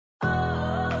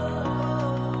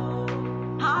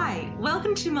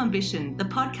Welcome to Mumbition, the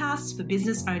podcast for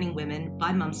business owning women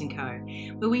by Mums & Co,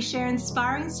 where we share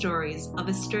inspiring stories of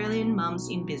Australian mums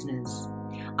in business.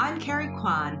 I'm Carrie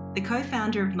Kwan, the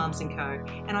co-founder of Mums & Co,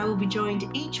 and I will be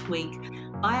joined each week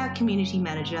by our community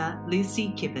manager,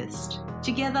 Lucy Kippist.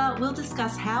 Together, we'll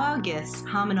discuss how our guests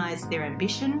harmonise their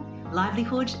ambition,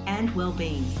 livelihood and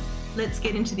well-being. Let's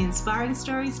get into the inspiring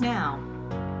stories now.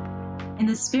 In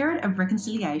the spirit of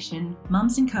reconciliation,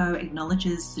 Mums & Co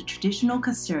acknowledges the traditional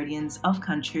custodians of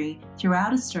country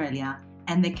throughout Australia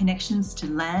and their connections to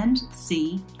land,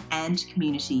 sea and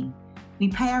community. We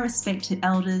pay our respect to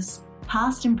elders,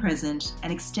 past and present,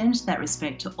 and extend that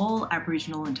respect to all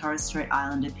Aboriginal and Torres Strait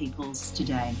Islander peoples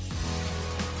today.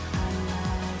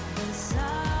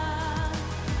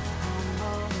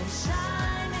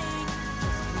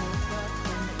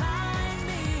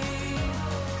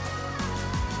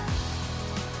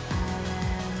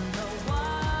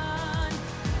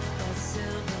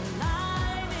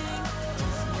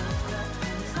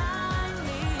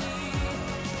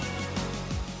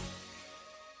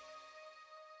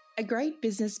 A great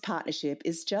business partnership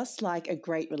is just like a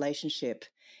great relationship.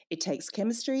 It takes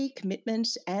chemistry, commitment,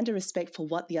 and a respect for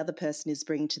what the other person is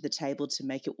bringing to the table to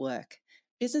make it work.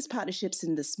 Business partnerships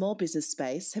in the small business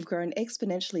space have grown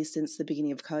exponentially since the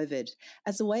beginning of COVID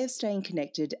as a way of staying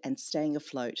connected and staying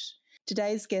afloat.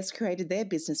 Today's guests created their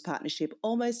business partnership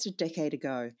almost a decade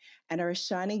ago and are a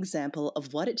shining example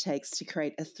of what it takes to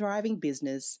create a thriving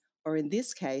business, or in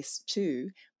this case, two,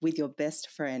 with your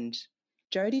best friend.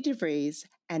 Jodie Vries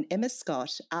and Emma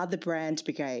Scott are the Brand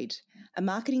Brigade, a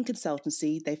marketing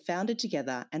consultancy they founded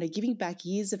together and are giving back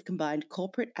years of combined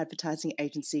corporate advertising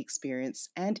agency experience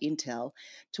and intel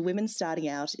to women starting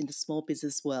out in the small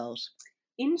business world.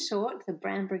 In short, the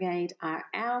Brand Brigade are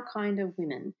our kind of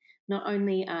women. Not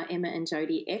only are Emma and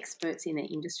Jodie experts in their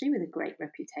industry with a great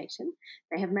reputation,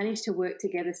 they have managed to work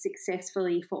together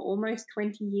successfully for almost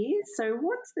 20 years. So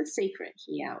what's the secret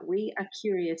here? We are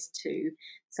curious too.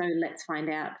 So let's find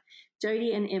out.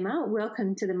 Jodie and Emma,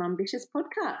 welcome to the Mumbitious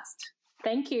podcast.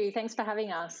 Thank you. Thanks for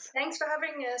having us. Thanks for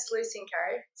having us, Lucy and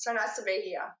Carrie. So nice to be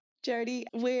here. Jodie,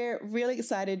 we're really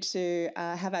excited to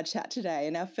have our chat today.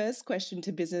 And our first question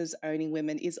to business owning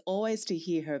women is always to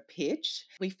hear her pitch.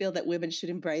 We feel that women should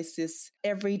embrace this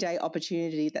everyday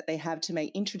opportunity that they have to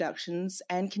make introductions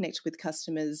and connect with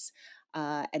customers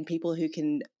and people who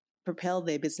can propel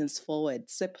their business forward.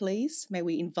 So please, may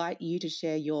we invite you to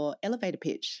share your elevator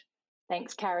pitch.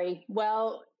 Thanks, Carrie.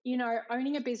 Well,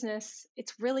 owning a business,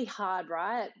 it's really hard,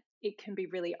 right? It can be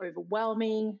really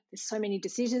overwhelming. There's so many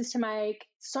decisions to make,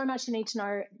 so much you need to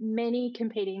know, many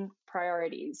competing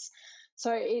priorities.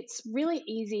 So it's really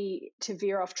easy to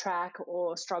veer off track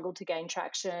or struggle to gain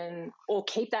traction or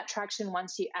keep that traction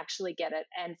once you actually get it.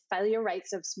 And failure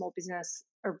rates of small business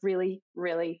are really,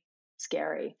 really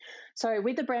scary. So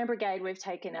with the Brand Brigade, we've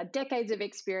taken our decades of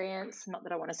experience, not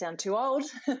that I want to sound too old,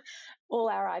 all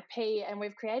our IP, and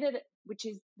we've created, which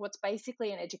is what's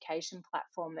basically an education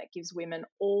platform that gives women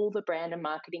all the brand and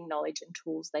marketing knowledge and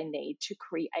tools they need to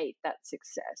create that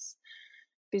success.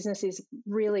 Business is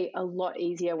really a lot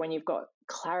easier when you've got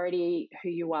clarity who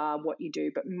you are, what you do,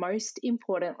 but most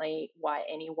importantly, why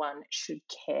anyone should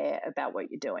care about what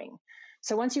you're doing.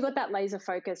 So once you've got that laser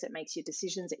focus, it makes your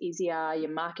decisions easier,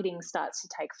 your marketing starts to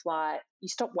take flight, you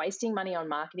stop wasting money on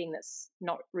marketing that's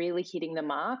not really hitting the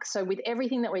mark. So with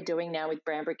everything that we're doing now with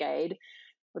Brand Brigade,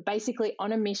 we're basically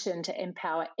on a mission to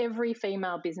empower every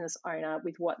female business owner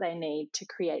with what they need to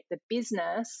create the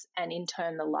business and in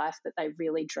turn the life that they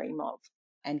really dream of.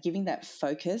 And giving that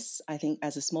focus, I think,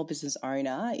 as a small business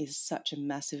owner is such a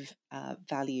massive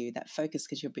value, that focus,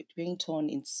 because you're being torn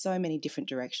in so many different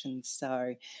directions.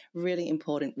 So really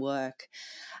important work.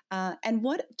 And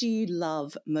what do you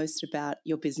love most about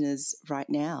your business right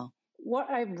now?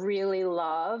 What I really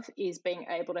love is being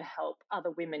able to help other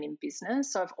women in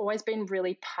business. So I've always been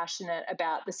really passionate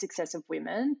about the success of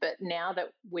women, but now that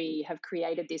we have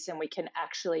created this and we can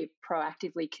actually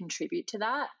proactively contribute to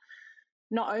that,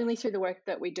 not only through the work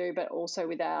that we do, but also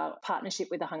with our partnership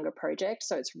with the Hunger Project.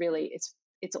 So it's really,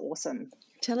 it's awesome.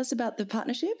 Tell us about the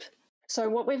partnership. So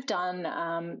what we've done,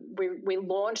 we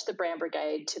launched the Brand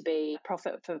Brigade to be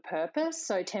profit for purpose.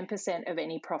 So 10% of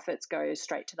any profits go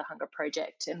straight to the Hunger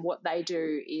Project. And what they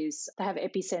do is they have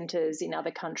epicenters in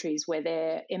other countries where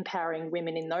they're empowering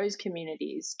women in those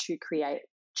communities to create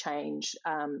change,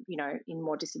 in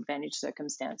more disadvantaged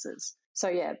circumstances. So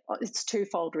yeah, it's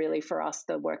twofold really for us,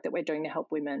 the work that we're doing to help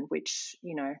women, which,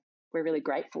 we're really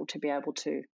grateful to be able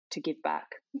to give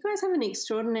back. You guys have an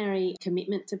extraordinary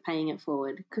commitment to paying it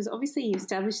forward, because obviously you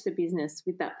established the business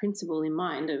with that principle in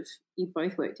mind. Of you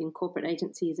both worked in corporate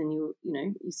agencies, and you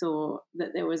saw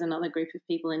that there was another group of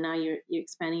people, and now you're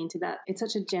expanding into that. It's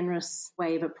such a generous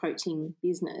way of approaching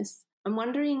business. I'm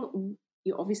wondering,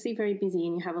 you're obviously very busy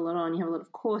and you have a lot on. You have a lot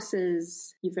of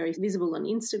courses. You're very visible on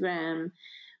Instagram.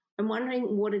 I'm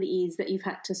wondering what it is that you've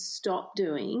had to stop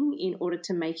doing in order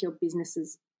to make your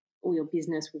businesses or your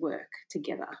business work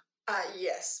together.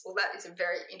 Yes, well, that is a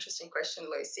very interesting question,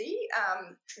 Lucy.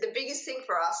 The biggest thing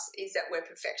for us is that we're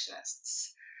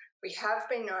perfectionists. We have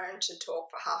been known to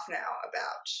talk for half an hour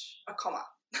about a comma.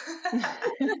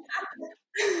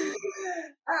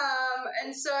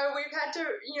 And so we've had to,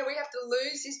 we have to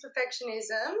lose this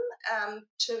perfectionism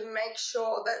to make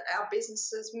sure that our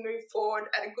businesses move forward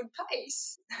at a good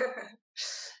pace.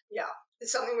 Yeah,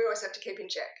 it's something we always have to keep in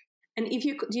check. And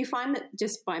do you find that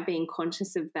just by being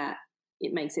conscious of that,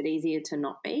 it makes it easier to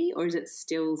not be, or is it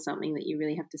still something that you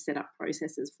really have to set up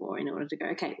processes for in order to go,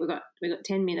 okay, we've got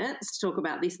 10 minutes to talk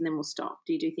about this and then we'll stop?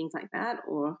 Do you do things like that,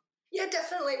 or? Yeah,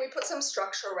 definitely. We put some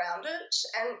structure around it,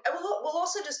 and we'll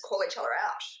also just call each other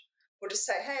out. We'll just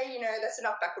say, hey, that's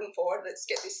enough backward and forward. Let's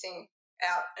get this thing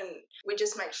out. And we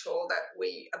just make sure that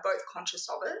we are both conscious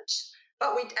of it. But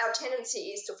our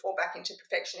tendency is to fall back into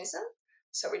perfectionism.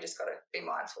 So we just got to be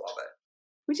mindful of it.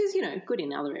 Which is, good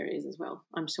in other areas as well,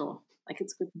 I'm sure. Like,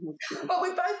 it's good. Well,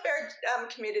 we're both very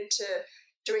committed to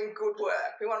doing good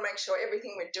work. We want to make sure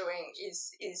everything we're doing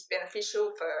is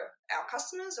beneficial for our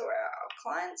customers or our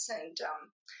clients, and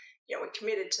we're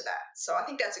committed to that. So I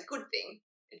think that's a good thing.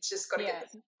 It's just got to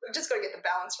we've just got to get the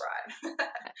balance right.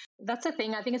 That's the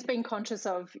thing. I think it's being conscious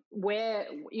of where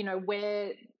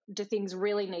do things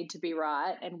really need to be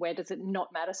right, and where does it not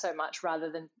matter so much,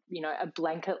 rather than a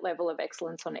blanket level of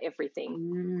excellence on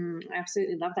everything.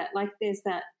 Absolutely love that. Like, there's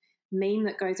that meme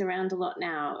that goes around a lot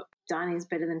now, done is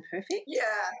better than perfect.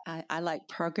 Yeah. I like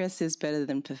progress is better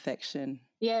than perfection.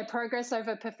 Yeah, progress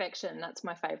over perfection. That's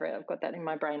my favourite. I've got that in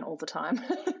my brain all the time.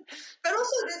 But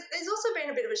also there's also been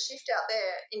a bit of a shift out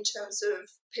there in terms of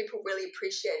people really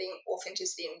appreciating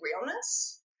authenticity and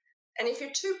realness. And if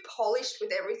you're too polished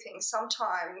with everything,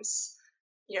 sometimes,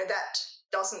 that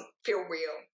doesn't feel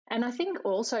real. And I think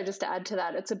also, just to add to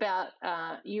that, it's about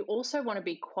you also want to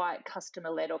be quite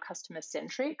customer-led or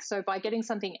customer-centric. So by getting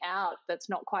something out that's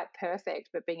not quite perfect,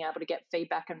 but being able to get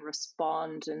feedback and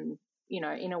respond and,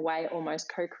 in a way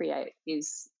almost co-create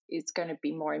is going to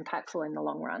be more impactful in the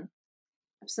long run.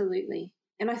 Absolutely.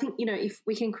 And I think, if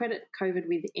we can credit COVID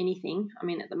with anything, I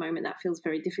mean, at the moment that feels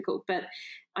very difficult, but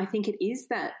I think it is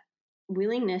that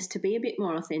willingness to be a bit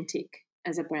more authentic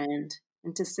as a brand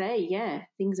and to say, yeah,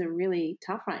 things are really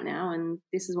tough right now and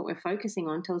this is what we're focusing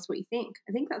on. Tell us what you think.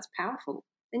 I think that's powerful.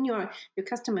 Then your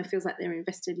customer feels like they're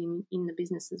invested in the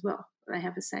business as well. They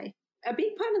have a say. A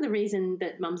big part of the reason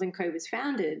that Mums & Co was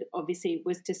founded, obviously,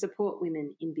 was to support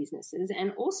women in businesses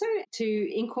and also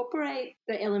to incorporate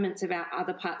the elements of our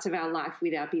other parts of our life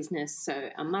with our business. So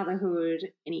our motherhood,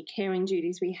 any caring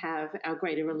duties we have, our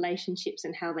greater relationships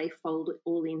and how they fold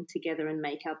all in together and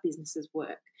make our businesses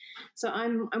work. So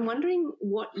I'm wondering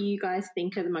what you guys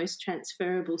think are the most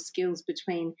transferable skills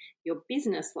between your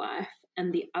business life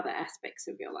and the other aspects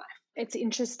of your life. It's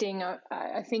interesting.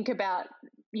 I think about,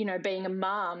 being a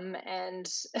mum, and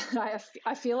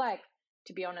I feel like,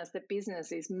 to be honest, that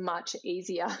business is much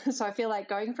easier. So I feel like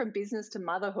going from business to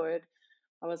motherhood,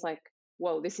 I was like,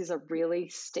 whoa, this is a really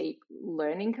steep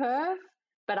learning curve.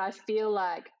 But I feel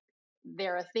like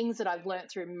there are things that I've learned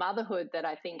through motherhood that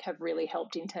I think have really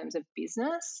helped in terms of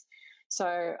business.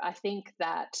 So I think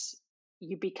that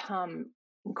you become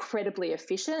incredibly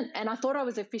efficient. And I thought I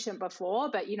was efficient before,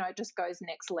 but, it just goes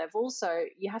next level. So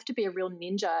you have to be a real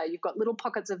ninja. You've got little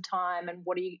pockets of time, and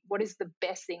what is the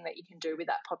best thing that you can do with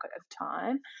that pocket of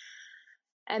time?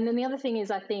 And then the other thing is,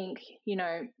 I think,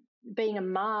 being a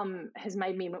mum has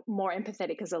made me more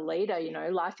empathetic as a leader.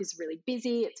 Life is really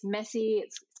busy, it's messy,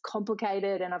 it's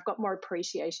complicated, and I've got more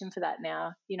appreciation for that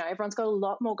now. Everyone's got a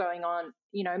lot more going on,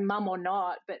 mum or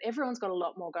not, but everyone's got a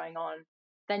lot more going on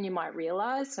than you might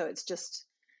realise. So it's just,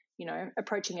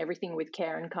 approaching everything with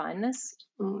care and kindness.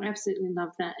 Oh, I absolutely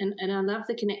love that. And I love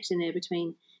the connection there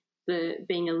between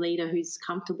being a leader who's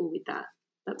comfortable with that.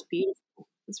 That's beautiful.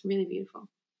 It's really beautiful.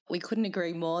 We couldn't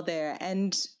agree more there.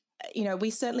 And,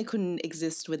 we certainly couldn't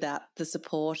exist without the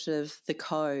support of the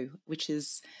Co, which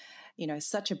is,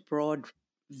 such a broad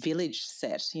village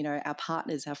set, our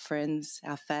partners, our friends,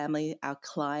 our family, our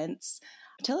clients.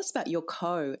 Tell us about your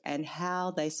Co and how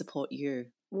they support you.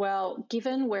 Well,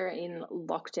 given we're in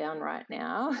lockdown right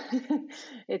now,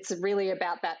 it's really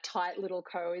about that tight little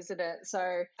Co, isn't it?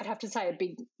 So I'd have to say a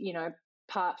big,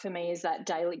 part for me is that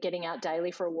getting out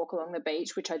daily for a walk along the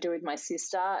beach, which I do with my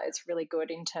sister. It's really good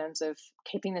in terms of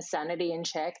keeping the sanity in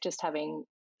check, just having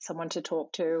someone to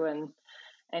talk to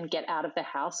and get out of the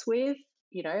house with.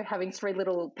 You know, having 3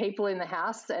 little people in the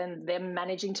house and them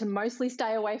managing to mostly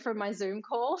stay away from my Zoom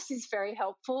calls is very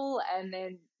helpful. And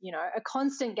then, you know, a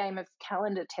constant game of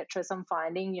calendar Tetris I'm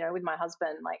finding, you know, with my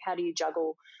husband, like how do you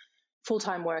juggle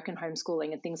full-time work and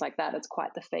homeschooling and things like that? It's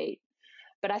quite the feat.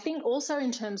 But I think also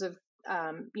in terms of,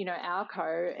 you know,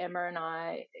 our Emma and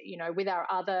I, you know, with our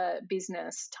other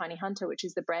business, Tiny Hunter, which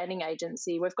is the branding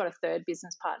agency, we've got a third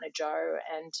business partner, Jo.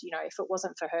 And, you know, if it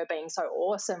wasn't for her being so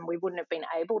awesome, we wouldn't have been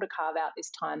able to carve out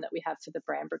this time that we have for the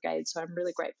Brand Brigade. So I'm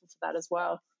really grateful for that as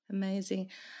well. Amazing.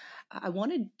 I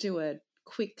want to do a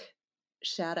quick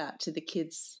shout out to the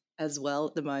kids as well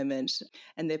at the moment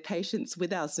and their patience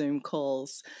with our Zoom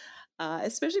calls,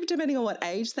 especially depending on what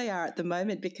age they are at the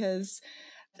moment, because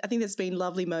I think there's been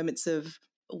lovely moments of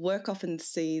work often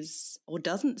sees or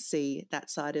doesn't see that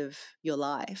side of your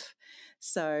life.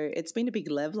 So it's been a big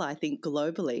level, I think,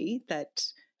 globally, that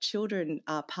children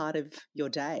are part of your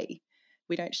day.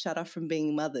 We don't shut off from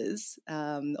being mothers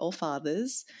or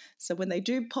fathers. So when they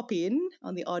do pop in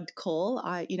on the odd call,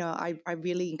 I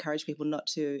really encourage people not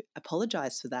to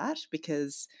apologise for that,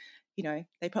 because, you know,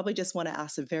 they probably just want to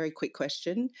ask a very quick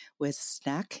question. Where's a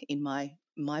snack in my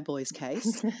boy's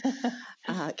case?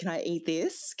 Can I eat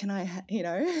this? Can I, you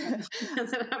know?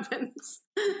 As it happens.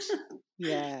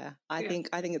 Yeah, I think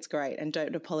it's great, and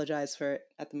don't apologise for it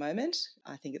at the moment.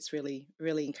 I think it's really,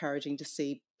 really encouraging to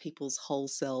see people's whole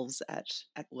selves at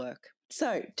work.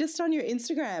 So just on your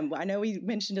Instagram, I know we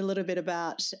mentioned a little bit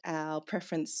about our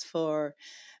preference for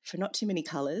not too many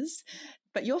colours,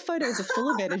 but your photos are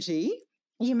full of energy.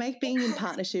 You make being in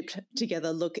partnership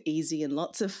together look easy and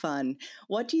lots of fun.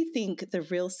 What do you think the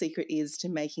real secret is to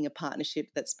making a partnership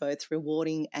that's both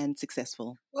rewarding and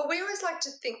successful? Well, we always like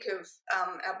to think of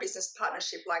our business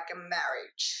partnership like a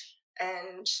marriage.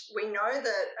 And we know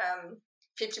that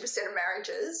 50% of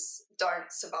marriages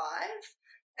don't survive.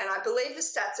 And I believe the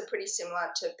stats are pretty similar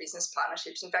to business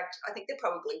partnerships. In fact, I think they're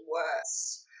probably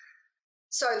worse.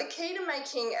 So the key to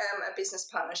making a business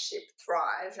partnership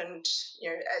thrive, and, you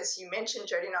know, as you mentioned,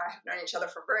 Jodie and I have known each other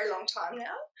for a very long time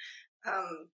now,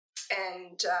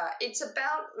 and it's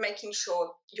about making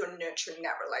sure you're nurturing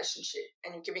that relationship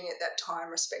and you're giving it that time,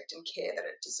 respect and care that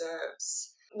it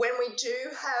deserves. When we do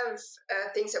have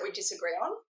things that we disagree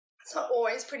on, it's not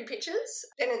always pretty pictures,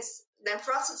 then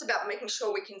for us it's about making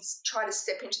sure we can try to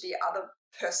step into the other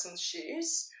person's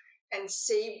shoes and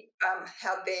see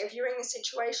how they're viewing the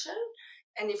situation.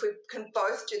 And if we can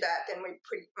both do that, then we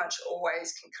pretty much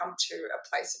always can come to a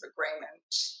place of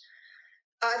agreement.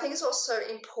 I think it's also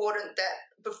important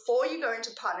that before you go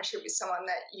into partnership with someone,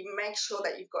 that you make sure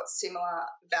that you've got similar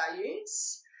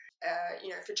values. You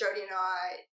know, for Jodie and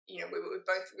I, you know, we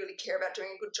both really care about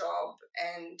doing a good job,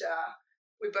 and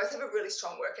we both have a really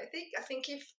strong work ethic. I think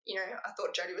if, you know, I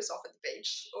thought Jodie was off at the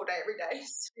beach all day, every day,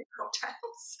 sipping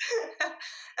cocktails,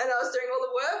 and I was doing all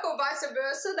the work, or vice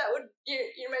versa, that would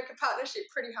you make a partnership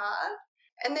pretty hard.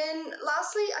 And then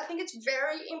lastly, I think it's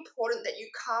very important that you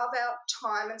carve out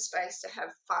time and space to have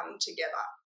fun together.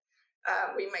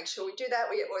 We make sure we do that.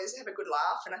 We always have a good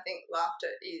laugh, and I think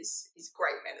laughter is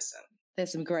great medicine.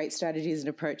 There's some great strategies and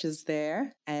approaches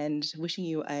there, and wishing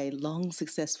you a long,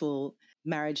 successful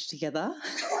marriage together.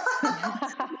 I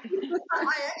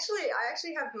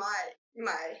actually have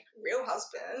my real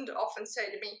husband often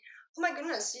say to me, "Oh my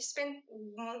goodness, you spend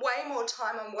way more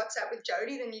time on WhatsApp with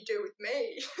Jodie than you do with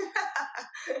me."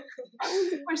 That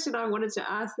was a question I wanted to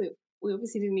ask that we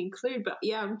obviously didn't include, but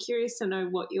yeah, I'm curious to know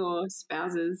what your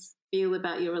spouses feel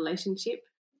about your relationship.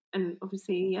 And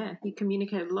obviously, yeah, you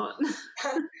communicate a lot.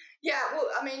 Yeah, well,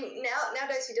 I mean,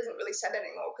 nowadays he doesn't really say that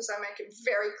anymore, because I make it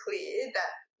very clear that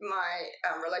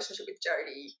my relationship with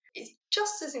Jodie is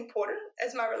just as important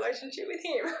as my relationship with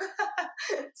him.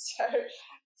 So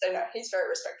no, he's very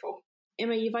respectful.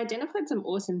 Emma, you've identified some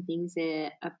awesome things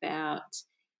there about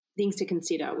things to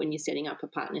consider when you're setting up a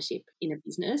partnership in a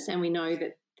business. And we know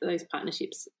that those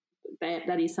partnerships,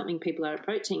 that is something people are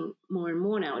approaching more and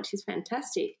more now, which is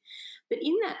fantastic. But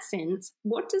in that sense,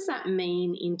 what does that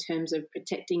mean in terms of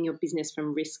protecting your business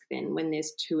from risk then when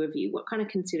there's two of you? What kind of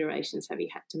considerations have you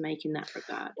had to make in that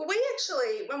regard? Well, we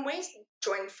actually, when we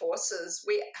joined forces,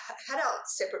 we had our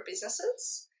separate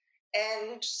businesses.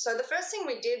 And so the first thing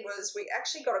we did was we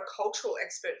actually got a cultural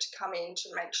expert to come in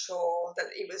to make sure that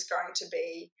it was going to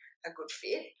be a good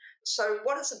fit. So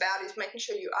what it's about is making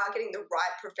sure you are getting the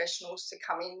right professionals to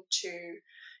come into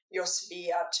your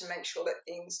sphere to make sure that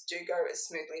things do go as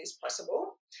smoothly as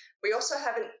possible. We also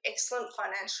have an excellent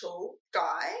financial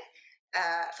guy,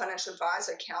 financial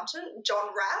advisor, accountant, John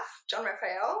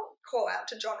Raphael. Call out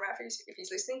to John Raff if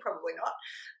he's listening, probably not.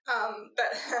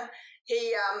 But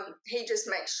he just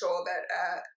makes sure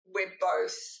that we're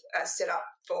both set up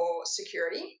for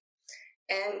security.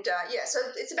 And so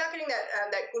it's about getting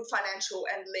that good financial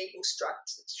and legal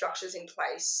structures in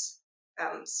place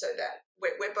so that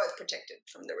we're both protected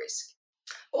from the risk.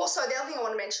 Also, the other thing I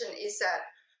want to mention is that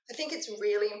I think it's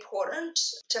really important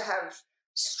to have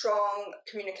strong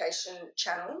communication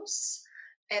channels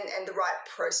and the right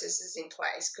processes in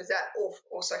place, because that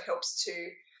also helps to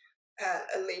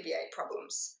alleviate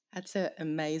problems. That's an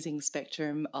amazing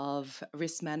spectrum of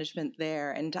risk management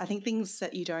there. And I think things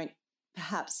that you don't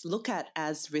perhaps look at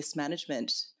as risk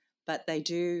management, but they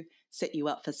do set you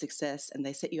up for success and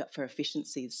they set you up for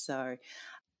efficiencies. So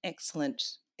excellent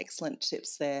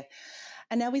tips there.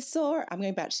 And now I'm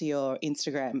going back to your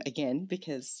Instagram again,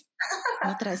 because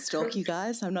not that I stalk you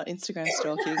guys, I'm not Instagram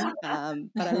stalking,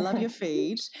 but I love your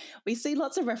feed. We see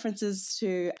lots of references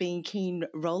to being keen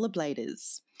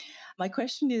rollerbladers. My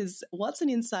question is, what's an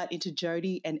insight into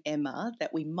Jodie and Emma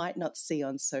that we might not see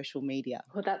on social media?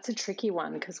 Well, that's a tricky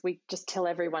one because we just tell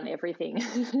everyone everything.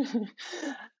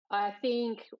 I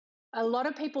think a lot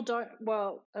of people don't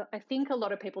know,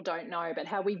 but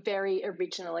how we very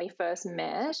originally first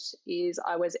met is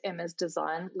I was Emma's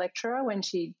design lecturer when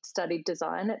she studied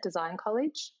design at Design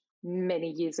College many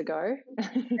years ago.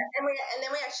 And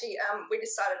then we actually we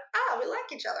decided we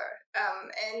like each other,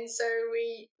 and so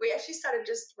we actually started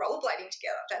just rollerblading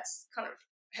together. That's kind of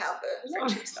how the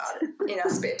friendship started in our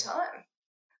spare time.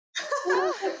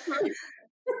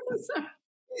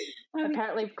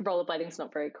 Apparently rollerblading's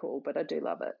not very cool, but I do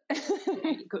love it.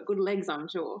 You've got good legs, I'm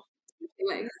sure.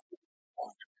 Legs.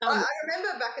 I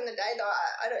remember back in the day though,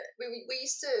 we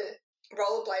used to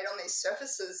rollerblade on these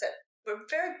surfaces that were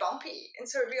very bumpy, and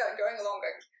so we'd be like going along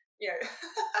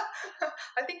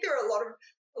I think there were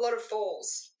a lot of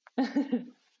falls. But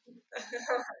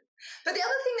the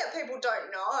other thing that people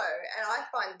don't know, and I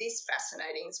find this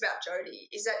fascinating, it's about Jodie,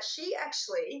 is that she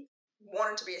actually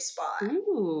wanted to be a spy.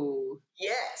 Ooh.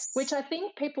 Yes. Which I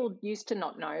think people used to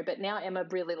not know, but now Emma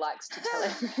really likes to tell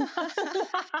everyone.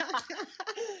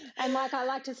 And I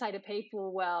like to say to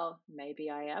people, well, maybe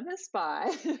I am a spy.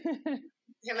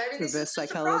 Yeah, maybe this reverse is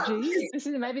psychology.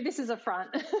 Maybe this is a front.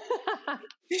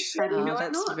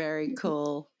 That's very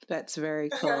cool. That's very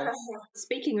cool.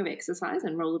 Speaking of exercise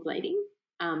and rollerblading,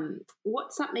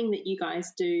 what's something that you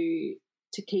guys do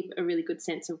to keep a really good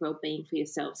sense of well-being for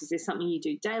yourselves? Is there something you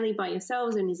do daily by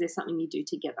yourselves, and is there something you do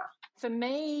together? For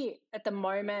me, at the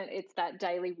moment, it's that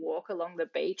daily walk along the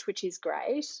beach, which is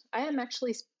great. I am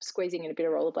actually squeezing in a bit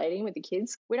of rollerblading with the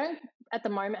kids. We don't, at the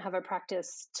moment, have a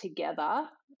practice together,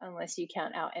 unless you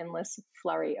count our endless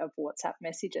flurry of WhatsApp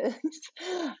messages.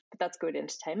 But that's good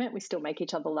entertainment. We still make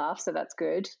each other laugh, so that's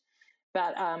good.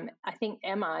 But I think,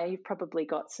 Emma, you've probably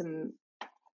got some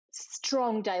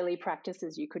strong daily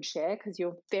practices you could share because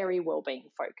you're very well-being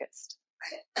focused.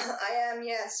 I am,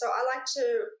 yeah. So I like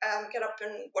to get up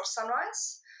and watch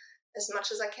sunrise as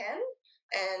much as I can,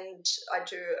 and I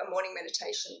do a morning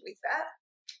meditation with that.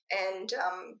 And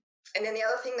then the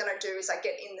other thing that I do is I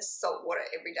get in the salt water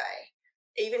every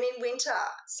day, even in winter.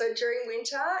 So during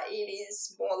winter, it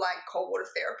is more like cold water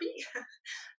therapy,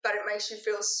 but it makes you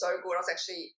feel so good. I was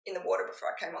actually in the water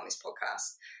before I came on this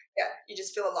podcast. Yeah, you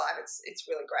just feel alive. It's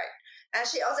really great.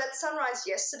 Actually, I was at sunrise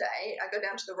yesterday. I go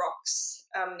down to the rocks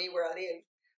near where I live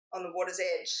on the water's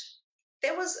edge.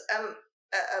 There was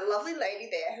a lovely lady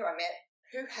there who I met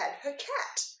who had her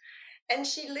cat, and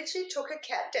she literally took her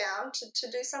cat down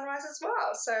to do sunrise as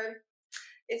well. So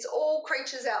it's all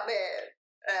creatures out there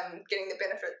getting the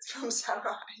benefits from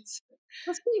sunrise.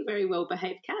 Must be a very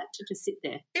well-behaved cat to just sit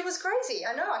there. It was crazy.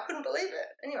 I know. I couldn't believe it.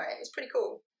 Anyway, it was pretty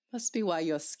cool. Must be why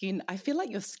I feel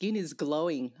like your skin is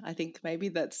glowing. I think maybe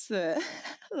that's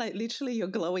like literally you're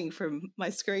glowing from my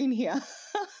screen here.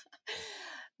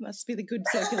 Must be the good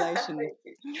circulation.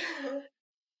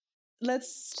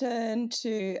 Let's turn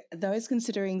to those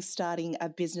considering starting a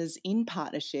business in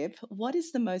partnership. What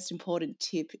is the most important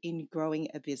tip in growing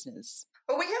a business?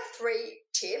 Well, we have 3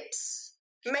 tips.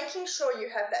 Making sure you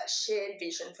have that shared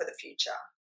vision for the future.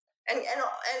 And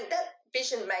that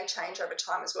vision may change over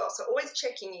time as well. So always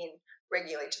checking in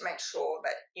regularly to make sure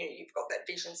that you've got that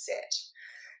vision set.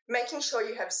 Making sure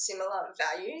you have similar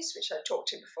values, which I talked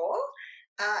to before,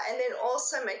 and then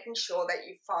also making sure that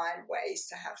you find ways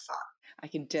to have fun. I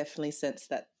can definitely sense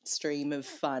that stream of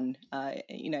fun,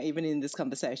 even in this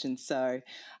conversation. So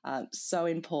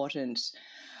important.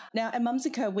 Now, at Mums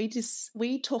 & Co,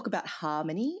 we talk about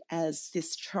harmony as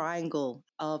this triangle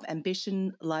of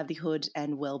ambition, livelihood,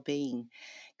 and well-being.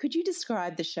 Could you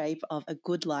describe the shape of a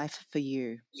good life for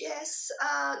you? Yes,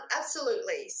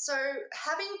 absolutely. So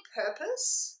having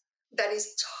purpose that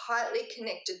is tightly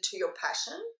connected to your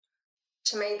passion,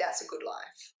 to me, that's a good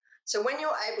life. So when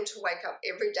you're able to wake up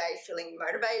every day feeling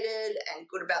motivated and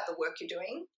good about the work you're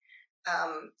doing,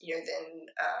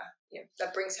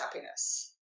 that brings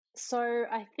happiness. So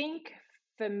I think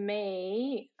for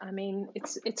me, I mean,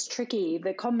 it's tricky.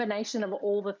 The combination of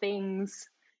all the things,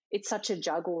 it's such a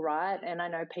juggle, right? And I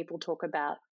know people talk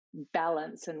about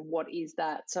balance and what is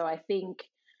that. So I think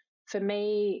for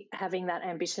me, having that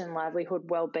ambition, livelihood,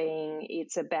 well-being,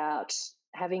 it's about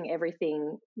having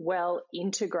everything well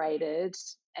integrated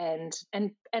and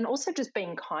also just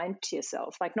being kind to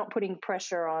yourself, like not putting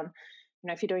pressure on,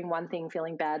 if you're doing one thing,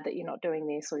 feeling bad that you're not doing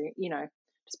this, or,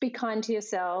 just be kind to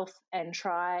yourself and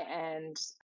try and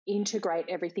integrate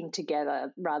everything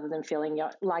together rather than feeling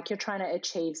like you're trying to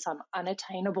achieve some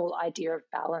unattainable idea of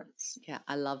balance. Yeah,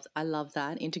 I love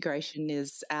that. Integration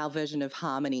is our version of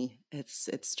harmony.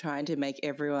 It's trying to make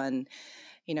everyone,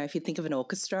 if you think of an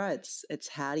orchestra, it's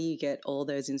how do you get all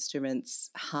those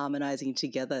instruments harmonizing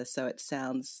together so it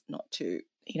sounds not too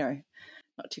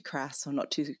crass or not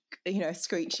too,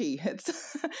 screechy.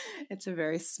 It's a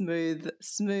very smooth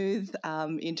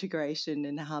integration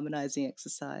and harmonizing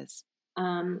exercise.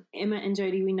 Emma and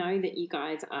Jodie, we know that you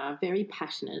guys are very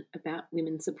passionate about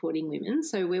women supporting women.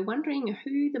 So we're wondering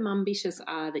who the Mumbitious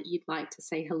are that you'd like to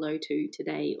say hello to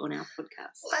today on our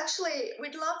podcast. Well, actually,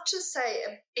 we'd love to say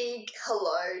a big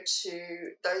hello to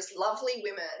those lovely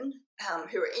women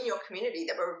who are in your community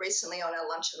that were recently on our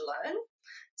Lunch and Learn.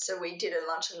 So we did a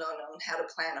lunch and learn on how to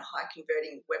plan a high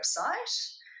converting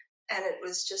website, and it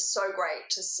was just so great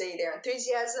to see their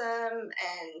enthusiasm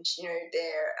and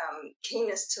their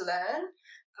keenness to learn.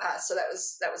 So that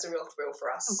was a real thrill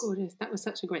for us. Oh, gorgeous! That was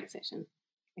such a great session.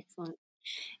 Excellent.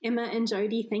 Emma and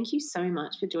Jodie, thank you so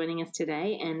much for joining us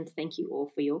today, and thank you all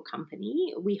for your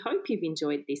company. We hope you've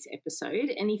enjoyed this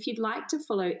episode, and if you'd like to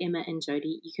follow Emma and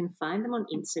Jodie, you can find them on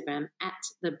Instagram at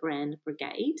the Brand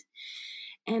Brigade.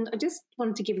 And I just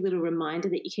wanted to give a little reminder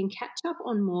that you can catch up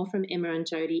on more from Emma and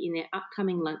Jodie in their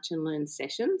upcoming Lunch and Learn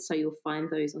session. So you'll find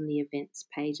those on the events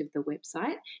page of the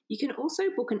website. You can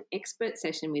also book an expert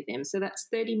session with them. So that's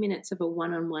 30 minutes of a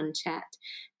one-on-one chat.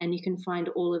 And you can find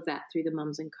all of that through the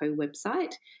Mums & Co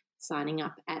website, signing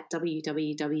up at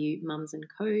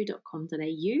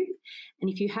www.mumsandco.com.au. And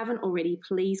if you haven't already,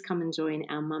 please come and join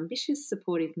our Mumbitious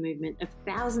supportive movement of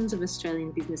thousands of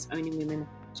Australian business owning women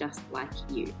just like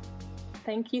you.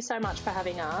 Thank you so much for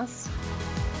having us.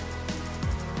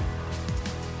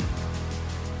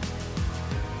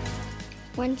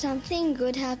 When something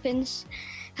good happens,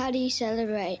 how do you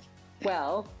celebrate?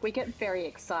 Well, we get very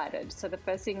excited. So the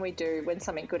first thing we do when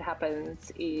something good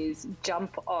happens is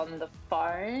jump on the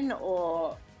phone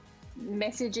or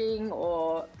messaging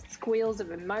or squeals of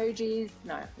emojis.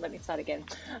 No, let me start again.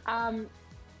 So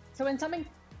when something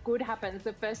good happens,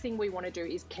 the first thing we want to do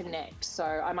is connect. So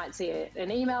I might see an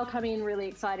email come in, really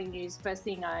exciting news. First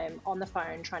thing, I'm on the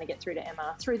phone trying to get through to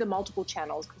Emma through the multiple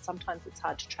channels, because sometimes it's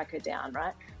hard to track her down,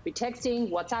 right? We're texting,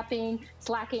 WhatsApping,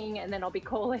 Slacking, and then I'll be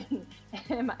calling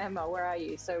Emma, where are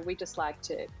you? So we just like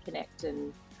to connect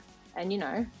and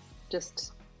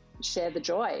just share the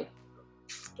joy.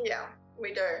 Yeah,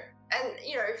 we do. And,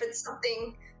 if it's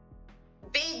something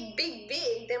big,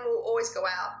 then we'll always go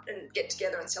out and get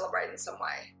together and celebrate in some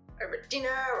way, over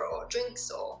dinner or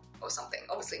drinks or something.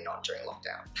 Obviously not during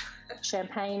lockdown.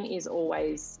 Champagne is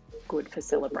always good for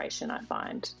celebration, I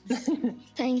find.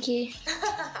 Thank you.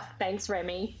 Thanks,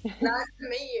 Remy. Nice to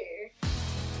meet you.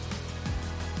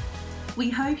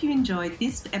 We hope you enjoyed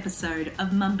this episode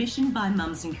of Mumbition by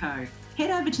Mums & Co.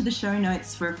 Head over to the show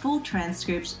notes for a full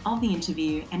transcript of the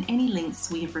interview and any links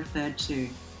we have referred to.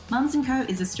 Mums & Co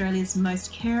is Australia's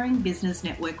most caring business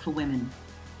network for women.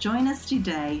 Join us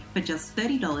today for just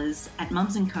 $30 at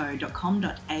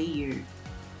mumsandco.com.au.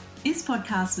 This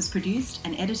podcast was produced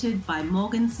and edited by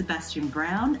Morgan Sebastian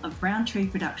Brown of Brown Tree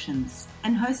Productions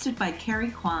and hosted by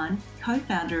Carrie Kwan,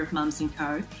 co-founder of Mums &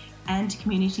 Co, and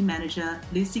community manager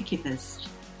Lucy Kippist.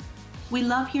 We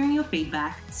love hearing your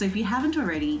feedback, so if you haven't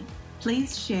already,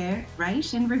 please share,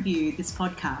 rate and review this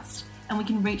podcast, and we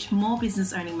can reach more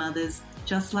business owning mothers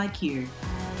just like you.